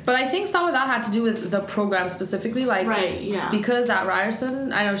 unclear. But I think some of that had to do with the program specifically, like Right, yeah. because at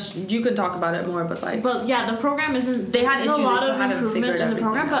Ryerson, I know you could talk about it more, but like But yeah, the program isn't. They had there's issues, a lot so of had to improvement figure in the everything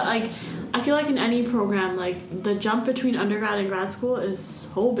program, out. but like I feel like in any program, like the jump between undergrad and grad school is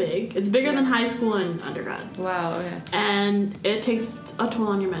so big. It's bigger than high school and undergrad, Wow. Okay. and it takes a toll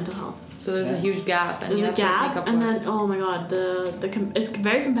on your mental health. So there's a huge gap, and There's you a have to make gap, up and for it. then oh my god, it's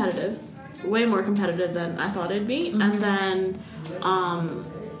very competitive, way more competitive than I thought it'd be, Mm-hmm. and then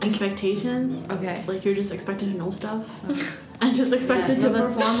expectations. Okay. Like you're just expected to know stuff, and just expected Yeah, to no,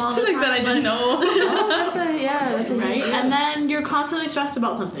 that's- perform all the time. that I didn't know. Oh, that's a Right, huge deal. and then you're constantly stressed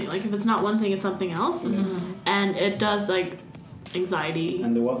about something. Like if it's not one thing, it's something else, and it does like anxiety.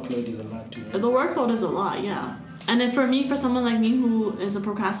 And the workload is a lot too. The workload is a lot, yeah. And then for someone like me who is a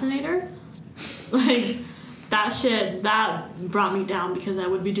procrastinator, like that brought me down because I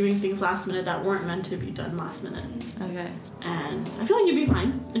would be doing things last minute that weren't meant to be done last minute. Okay. And I feel like you'd be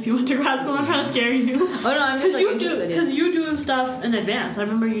fine if you went to grad school. I'm not trying to scare you. Oh no, I'm just like interested. Because you do stuff in advance. I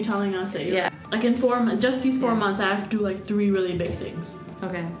remember you telling us that you like in just these 4 months I have to do like 3 really big things.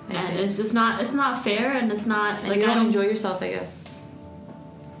 Okay. I And see. it's just not fair, and it's not And like you I don't don't enjoy yourself, I guess.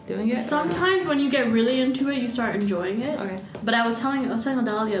 Doing it. or no? Sometimes when you get really into it, you start enjoying it. Okay. But I was telling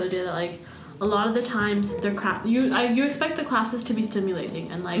Adela the other day that like a lot of the times you expect the classes to be stimulating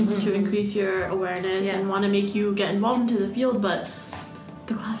and like to increase your awareness Yeah. and want to make you get involved into the field, but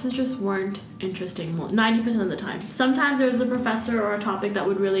the classes just weren't interesting 90% of the time. Sometimes there was a professor or a topic that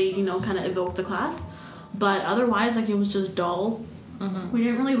would really kind of evoke the class, but otherwise like it was just dull. We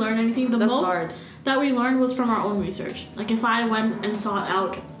didn't really learn anything. The That's most hard. that we learned was from our own research. Like if I went and sought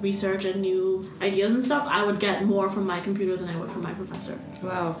out research and new ideas and stuff, I would get more from my computer than I would from my professor.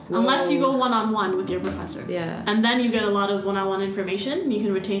 Wow. Unless you Whoa. go one-on-one with your professor. Yeah. And then you get a lot of one-on-one information and you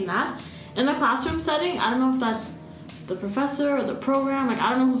can retain that. In the classroom setting, I don't know if that's the professor or the program, like I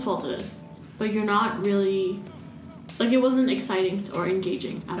don't know whose fault it is. But you're not really like it wasn't exciting or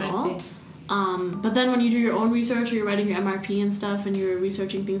engaging at all. see. But then when you do your own research or you're writing your MRP and stuff and you're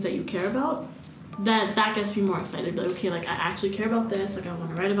researching things that you care about, that gets me more excited. Like, okay, like I actually care about this, like I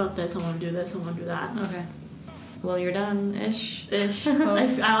want to write about this, I want to do this, I want to do that. Okay. Well, you're done-ish. I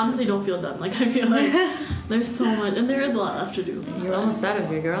honestly don't feel done. Like I feel like there's so much, and there is a lot left to do. You're almost out of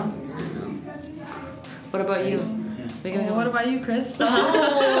here, girl. What about you? Yeah. What about you, Chris? Back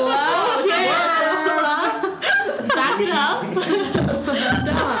it up.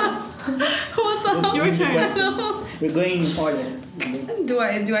 What's up? It's your turn. We're going in order. Do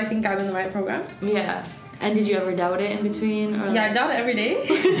I think I'm in the right program? Yeah. And did you ever doubt it in between? Or Yeah, I doubt it every day.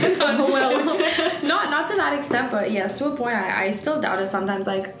 Well, not to that extent, but yes, to a point, I still doubt it sometimes.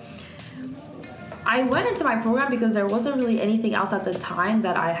 Like, I went into my program because there wasn't really anything else at the time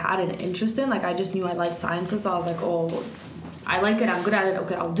that I had an interest in. Like, I just knew I liked sciences, so I was like, oh, I like it, I'm good at it,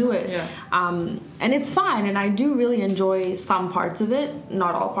 okay, I'll do it. Yeah. And it's fine, and I do really enjoy some parts of it,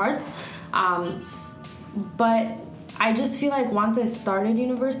 not all parts. But I just feel like once I started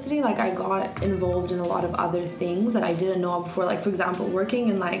university, like I got involved in a lot of other things that I didn't know before. Like, for example, working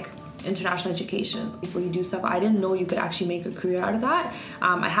in like international education, where you do stuff I didn't know you could actually make a career out of that.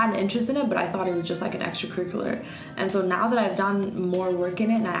 I had an interest in it, but I thought it was just like an extracurricular. And so now that I've done more work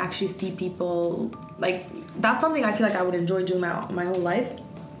in it and I actually see people, like that's something I feel like I would enjoy doing my whole life.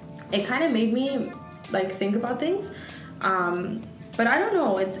 It kind of made me like think about things. But I don't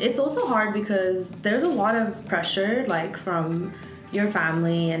know, it's also hard because there's a lot of pressure like from your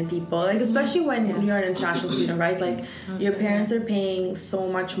family and people, like especially when you're an international student, right? Like your parents are paying so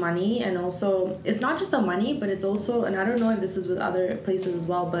much money, and also it's not just the money, but it's also, and I don't know if this is with other places as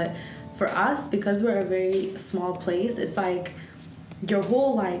well, but for us, because we're a very small place, it's like your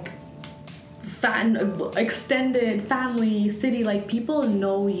whole like extended family, city, like people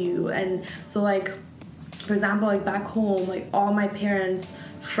know you. And so like, for example, like back home, like all my parents'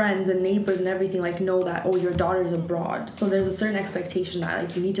 friends and neighbors and everything like know that, oh, your daughter's abroad, so there's a certain expectation that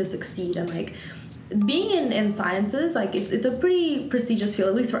like you need to succeed. And like being in sciences, like it's a pretty prestigious field,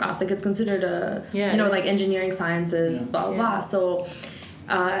 at least for us. Like it's considered a like engineering sciences, blah blah blah. So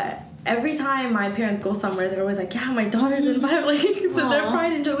every time my parents go somewhere, they're always like, yeah, my daughter's in bio, like so their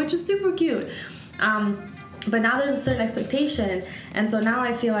pride and joy, which is super cute. But now there's a certain expectation, and so now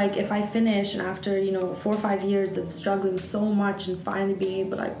I feel like if I finish, and after 4 or 5 years of struggling so much and finally being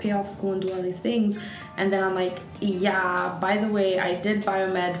able to like pay off school and do all these things, and then I'm like, yeah, by the way, I did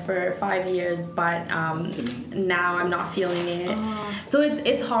biomed for 5 years, but now I'm not feeling it. So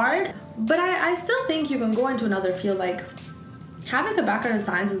it's hard, but I still think you can go into another field. Like having a background in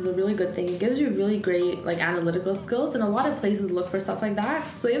science is a really good thing. It gives you really great like analytical skills, and a lot of places look for stuff like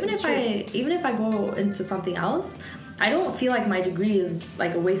that. So even if I go into something else, I don't feel like my degree is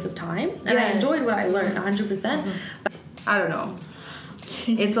like a waste of time, and I enjoyed what I learned 100%. I don't know.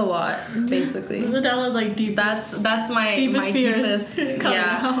 It's a lot, basically. Nadella's like deep. That's my deepest deepest.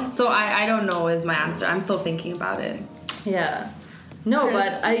 Yeah. So I don't know is my answer. I'm still thinking about it. Yeah. No,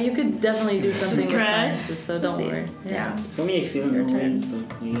 Chris. but you could definitely do something in Chris. sciences, so don't worry. Yeah. For me, I feel no ways though.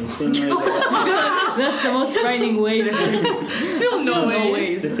 Like, I feel no ways. That's the most frightening way to Feel no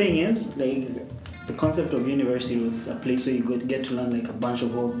ways. The thing is, like, the concept of university was a place where you get to learn like a bunch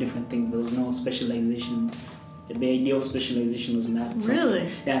of whole different things. There was no specialization. The idea of specialization was not something. Really?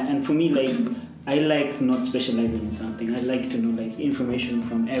 Yeah, and for me, like, I like not specializing in something. I like to know like information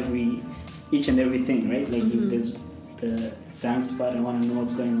from each and everything, right? Like if there's the science part, I want to know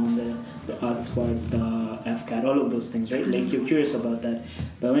what's going on there. The arts part, the FCAT, all of those things, right? Like you're curious about that.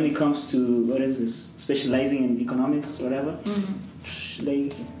 But when it comes to what is this, specializing in economics, whatever,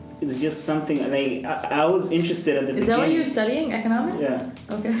 like it's just something like I was interested at the beginning. Is that what you're studying? Economics? Yeah.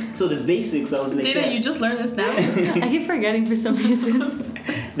 Okay. So the basics, I was like, Dana, you just learned this now? I keep forgetting for some reason.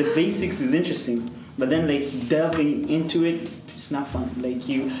 the basics is interesting, but then like delving into it, it's not fun. Like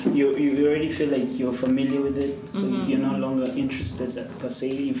you already feel like you're familiar with it, so you're no longer interested per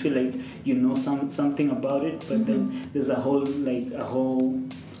se. You feel like you know something about it, but then there's a whole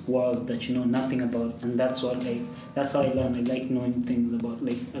world that you know nothing about, and that's how I learned. I like knowing things about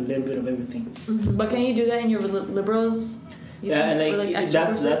like a little bit of everything. But can you do that in your liberals? Yeah, like extra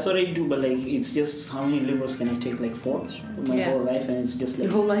that's what I do, but like it's just how many liberals can I take? Like 4 my whole life, and it's just like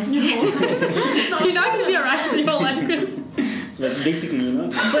your whole life. You're not gonna be around your whole life, Chris. Like basically, you know.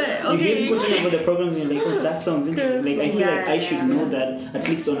 But okay. You hear about the programs, and you're like, oh, that sounds interesting. Like I feel like I should know that at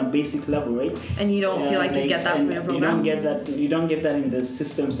least on a basic level, right? And you don't feel like you get that from your program. You don't get that in the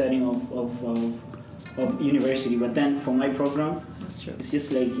system setting of university. But then for my program, it's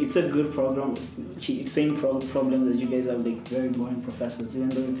just like it's a good program. Same problem that you guys have, like very boring professors. Even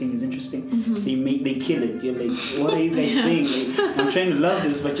though the thing is interesting, they kill it. You're like, what are you guys saying? Like, I'm trying to love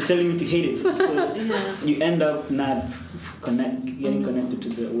this, but you're telling me to hate it. So you end up not getting connected to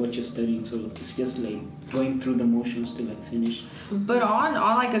what you're studying. So it's just like going through the motions to like finish. But on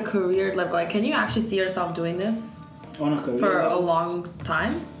like a career level, like, can you actually see yourself doing this On a career for level? a long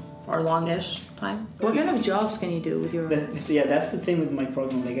time or longish time? What kind of jobs can you do with your? That's the thing with my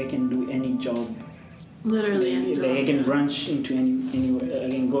program. Like I can do any job. Literally any job. Like I can branch into anywhere. I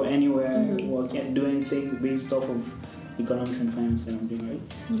can go anywhere. Or I can do anything based off of economics and finance that I'm doing,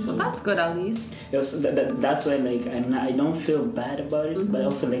 right? So that's good at least. That's why like I don't feel bad about it, but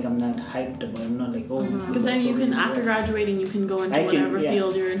also like I'm not hyped about it. I'm not like, oh, this is But then you can, after graduate. graduating, you can go into whatever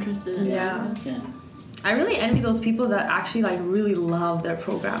field you're interested in. Yeah. Yeah. I really envy those people that actually like really love their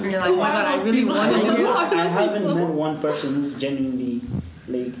program. You're like, oh my god, I really people? want to do I haven't met one person who's genuinely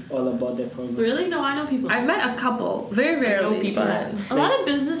like all about their program. Really? No, I know people. I've met a couple, very rarely, but A lot of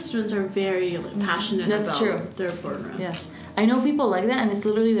business students are very passionate That's about true. their program. Yes. I know people like that, and it's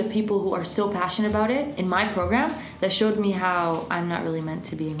literally the people who are so passionate about it in my program that showed me how I'm not really meant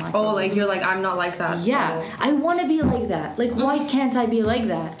to be in my program. like you're like, I'm not like that. Yeah, So. I want to be like that. Like, why can't I be like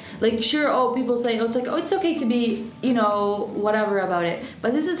that? Like, sure, people say, it's okay to be, whatever about it.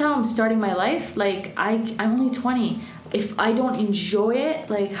 But this is how I'm starting my life. Like, I'm only 20. If I don't enjoy it,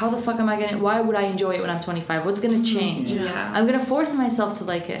 like, how the fuck am I why would I enjoy it when I'm 25? What's gonna change? Yeah. I'm gonna force myself to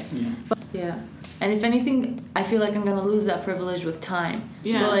like it. Yeah. But, yeah. And if anything, I feel like I'm gonna lose that privilege with time.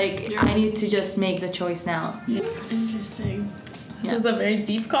 Yeah, So, like, you're I need to just make the choice now. Interesting. This is a very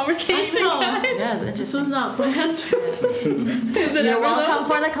deep conversation. I know. Guys. Yeah, it's This interesting. was not planned. Is it You're ever welcome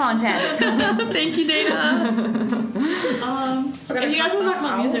for the content. though? Thank you, Dana. If you guys want to talk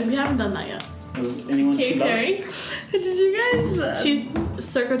about music, we haven't done that yet. Was anyone Katy too loud? Perry. Did you guys? She's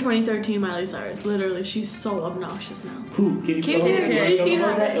circa 2013 Miley Cyrus. Literally, she's so obnoxious now. Who? Katy Katy Perry. Perry. Have you seen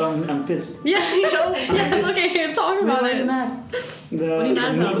her? I'm pissed. Yeah. Yes. Okay. Talk about Why are you it. mad? The are you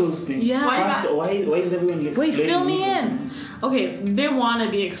mad about? Migos thing. Yeah. Why is everyone explaining fill me Migos? in. Okay, they want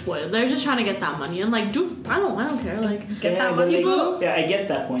to be exploited. They're just trying to get that money. And like, dude, I don't care. Like, Get that but money, like, boo. yeah, I get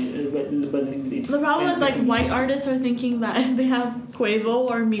that point, but it's the problem with like pissing me white off. artists are thinking that if they have Quavo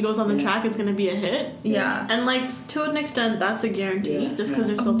or Migos on the track, it's gonna be a hit. Yeah. And like to an extent, that's a guarantee, Yeah, just because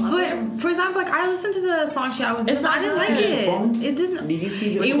they're so popular. But for example, like I listened to the song she had with It's Bieber. I not didn't good. like it. Performance? It didn't. Did you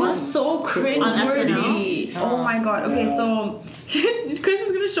see the? It was so cringe worthy. SNL? Oh my god. Okay, so Chris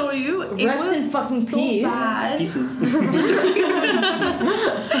is gonna show you. It Rest was in fucking so peace. bad. pieces.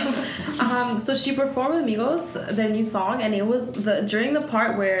 So she performed with Migos their new song, and it was during the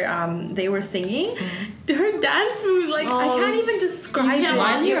part where they were singing. her dance moves, like I can't even describe you can't it.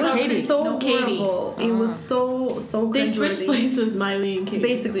 watch Miley It or was Katie? so No, Katie. horrible. It was so They switched cringeworthy. places, Miley and Katie.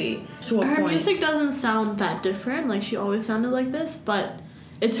 Basically, to a Her point. music doesn't sound that different. Like she always sounded like this, but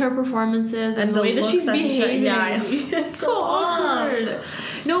it's her performances and, And the way the that looks she's that she showed- behaving. yeah. It's so awkward.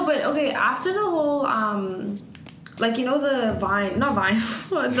 No, but okay, after the whole like you know the Vine, not Vine,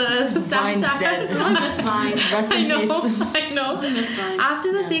 the Vine's Snapchat. dead. I miss Vine. Rest I in know, peace. I know. I miss Vine.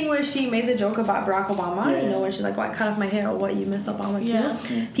 After the thing where she made the joke about Barack Obama, Yeah. you know, when she's like, "Oh, I cut off my hair," or "What, you miss Obama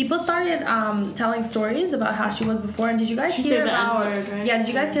too?" Yeah. People started telling stories about how she was before. And did you guys She hear said the about? N-word, right? Yeah, did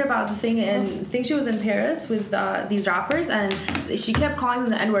you guys hear about the thing? And I think she was in Paris with these rappers, and she kept calling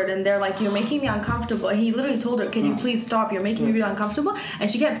them the N-word, and they're like, "You're making me uncomfortable." And he literally told her, "Can you please stop? You're making me really uncomfortable." And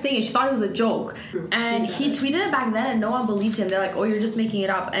she kept saying it. She thought it was a joke, and he tweeted it back then, and no one believed him. They're like, "Oh, you're just making it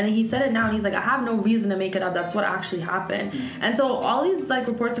up." And he said it now, and he's like, "I have no reason to make it up. That's what actually happened." And so all these like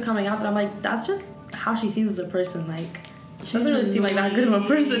reports are coming out that I'm like, that's just how she seems as a person. Like, she doesn't really seem like that good of a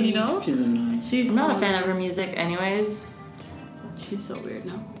person, you know? She's annoying. She's I'm not a so fan of her music, anyways. She's so weird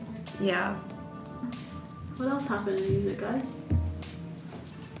now. Yeah. What else happened in music, guys?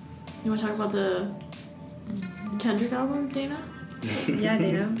 You want to talk about the Kendrick album, Dana? Yeah,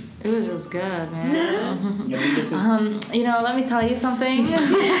 Dana. It was just good, man. Yeah, we listen. You know, let me tell you something.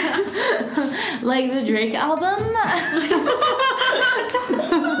 Like the Drake album.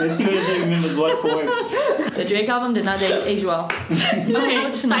 Let's see if they remembers word for word. The Drake album did not age well.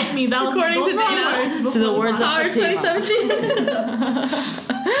 Okay, cite me. That was According those to were Dana. words before To the words of Summer Fatima.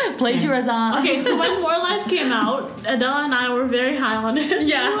 2017. Plagiarism. Okay, so when More Life came out, Adele and I were very high on it.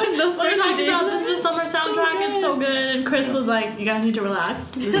 Yeah, like those We were first few talking about days. this is summer soundtrack, it's so good. And Chris was like, you guys need to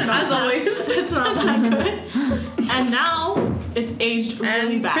relax. As always. It's not that good. And now it's aged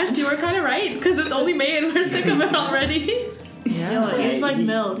really And bad. Chris, you were kind of right, because it's only May and we're sick of it already. Yo, it aged like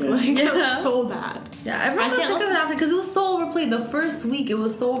milk. Yeah. Like, it Yeah. was so bad. Yeah, everyone I was sick can't of it after, because it was so overplayed. The first week, it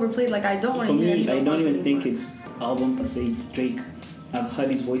was so overplayed. Like, I don't want For to hear any me, of I those don't songs even think anymore. it's album per se. It's Drake. I've heard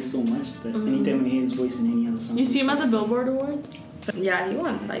his voice so much that anytime I hear his voice in any other song, You see him at the Billboard Awards? Yeah, he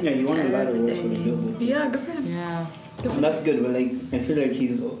won. Like, yeah, he won a lot of awards for the everything. Billboard. Yeah, good for him. Yeah. That's good, but like I feel like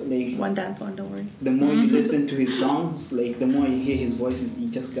he's like One dance, one, don't worry. the more you listen to his songs, like the more you hear his voice, he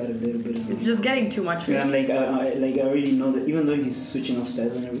just got a little bit of. It's just getting too much for Yeah, me. I'm like I already know that even though he's switching up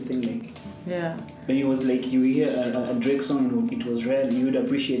styles and everything, like Yeah. when he was like you hear a Drake song and it was rare, you would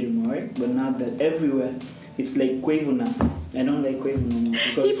appreciate it more, right? But now that everywhere, it's like Quavo now. I don't like Quavo no more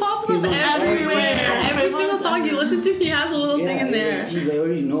because He pops he's up on everywhere. Every single song you listen to, he has a little thing in there. Like, geez, I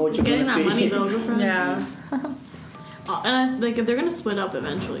already know what you're Getting gonna that say. money though, good for him. Yeah. And like they're gonna split up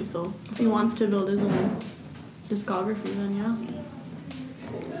eventually, so if he wants to build his own discography, then yeah.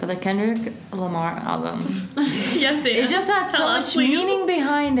 But the Kendrick Lamar album, Yes, it just had so Tell us, much please. meaning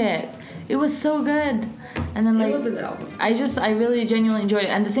behind it. It was so good. And then It was a like good album. I really genuinely enjoyed it.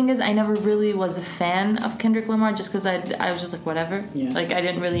 And the thing is, I never really was a fan of Kendrick Lamar just because I was just like whatever. Yeah. Like I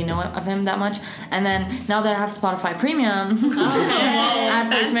didn't really know of him that much. And then now that I have Spotify Premium, ad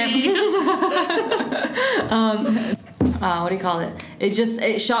placement. What do you call it?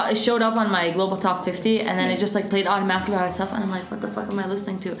 It showed up on my global top 50, and then it just like played automatically by itself, and I'm like, what the fuck am I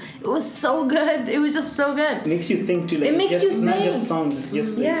listening to? It was so good. It was just so good. It makes you think too. Like It it's makes just, you it's not think. just songs. It's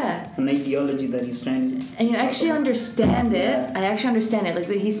just like Yeah. an ideology that he's trying to. And you actually understand it. Yeah. I actually understand it. Like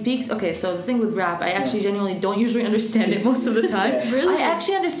he speaks. Okay, so the thing with rap, I actually genuinely don't usually understand it most of the time. Yeah. Really? I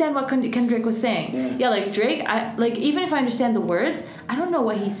actually understand what Kendrick was saying. Yeah. Like Drake. I like even if I understand the words, I don't know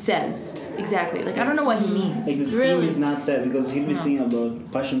what he says exactly. Like I don't know what he means. Like the theme Really? is not that because he'll be singing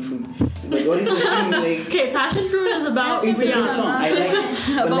about passion fruit. Like what is the theme? Like Okay, Passion Fruit is about it's a good Rihanna. song. I like it.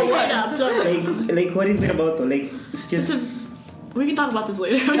 But About like, what? Up, so- like what is it about though? Like it's just. We can talk about this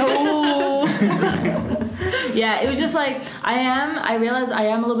later. Oh. Yeah, it was just like I realized I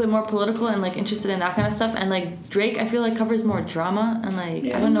am a little bit more political and like interested in that kind of stuff, and like Drake I feel like covers more drama and like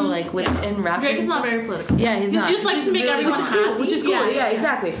Yeah. I don't know like in rap. Drake is not very political. Yeah, he's He not. just likes to make everyone which is happy. cool. Which is cool. Yeah,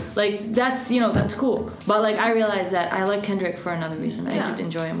 exactly. Like that's that's cool. But like I realized that I like Kendrick for another reason. Yeah. I did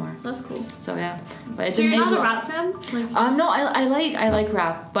enjoy it more. That's cool. So yeah, but it So didn't you're age not a well. rap fan? Like, No, I like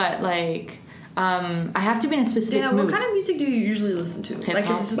rap, but like I have to be in a specific Dana, mood. what kind of music do you usually listen to? Hip Like,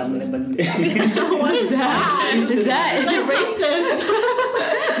 hop. it's just Bang, bang. what is that? Is that? It's like racist.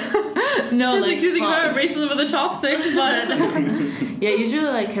 No, He's like accusing pop. her of racism with the chopsticks, but Yeah, usually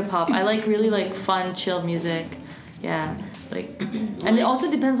like hip hop. I like really like fun, chill music. Yeah, like, and it also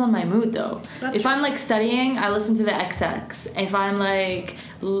depends on my mood though. That's If true. I'm like studying, I listen to the XX. If I'm like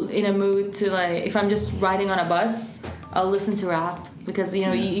in a mood to like, if I'm just riding on a bus, I'll listen to rap. because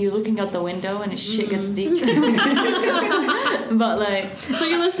you're looking out the window and shit gets deep. But like, so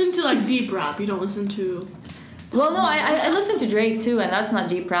you listen to like deep rap. You don't listen to. Well, no, I listen to Drake too, and that's not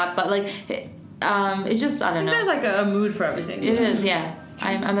deep rap, but like, it's just I don't know. There's like a mood for everything. It is, yeah.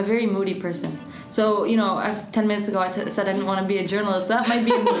 I'm a very moody person. So 10 minutes ago I said I didn't want to be a journalist. That might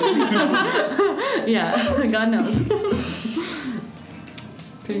be a mood. So, yeah, God knows.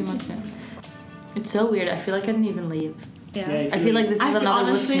 Pretty much, yeah. It's so weird. I feel like I didn't even leave. Yeah. I feel like this is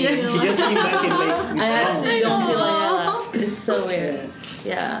another listening. She just came back and like. I actually don't feel like I left. It's so weird.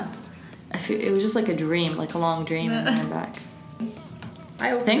 Yeah. I feel it was just like a dream, like a long dream, and then I'm back.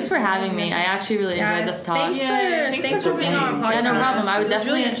 Thanks for having me. I actually really enjoyed this talk. Thanks for being on our podcast. Yeah, no problem. I would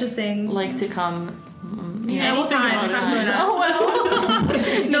definitely really interesting. Like to come. Anytime. Come join us. Oh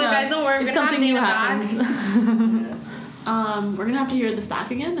well. No, guys, don't worry. If something new happens. We're gonna have to hear this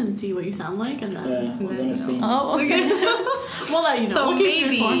back again and see what you sound like, and then we're gonna see. Oh, okay. We'll let you know. So we'll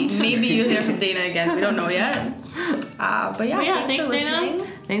maybe you'll hear from Dana again. We don't know yet. But yeah, thanks for Dana. listening.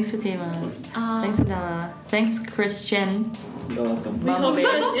 Thanks, Fatima. Thanks, Adela. Thanks, Christian. You're welcome. We hope you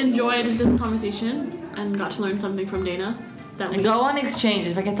guys enjoyed this conversation and got to learn something from Dana. And go on exchange.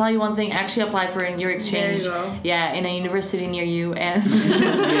 If I can tell you one thing, actually apply for your exchange. There you go. Yeah, in a university near you, and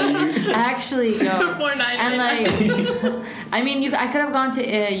actually go. And like, I mean, I could have gone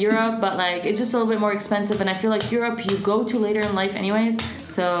to Europe, but like, it's just a little bit more expensive. And I feel like Europe, you go to later in life, anyways.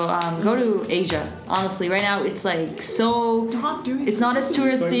 So go to Asia. Honestly, right now it's like so. Stop doing. It's not as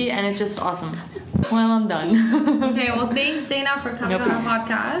touristy, and it's just awesome. Well, I'm done. Okay, well, thanks, Dana, for coming on our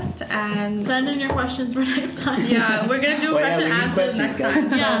podcast. And send in your questions for next time. Yeah, we're going to do question and answers next time.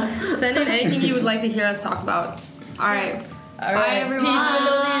 So Yeah. send in anything you would like to hear us talk about. All right. Bye, everyone. Peace,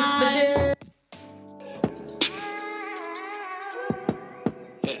 Middle East, bitches.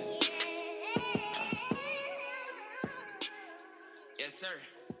 Yes, sir.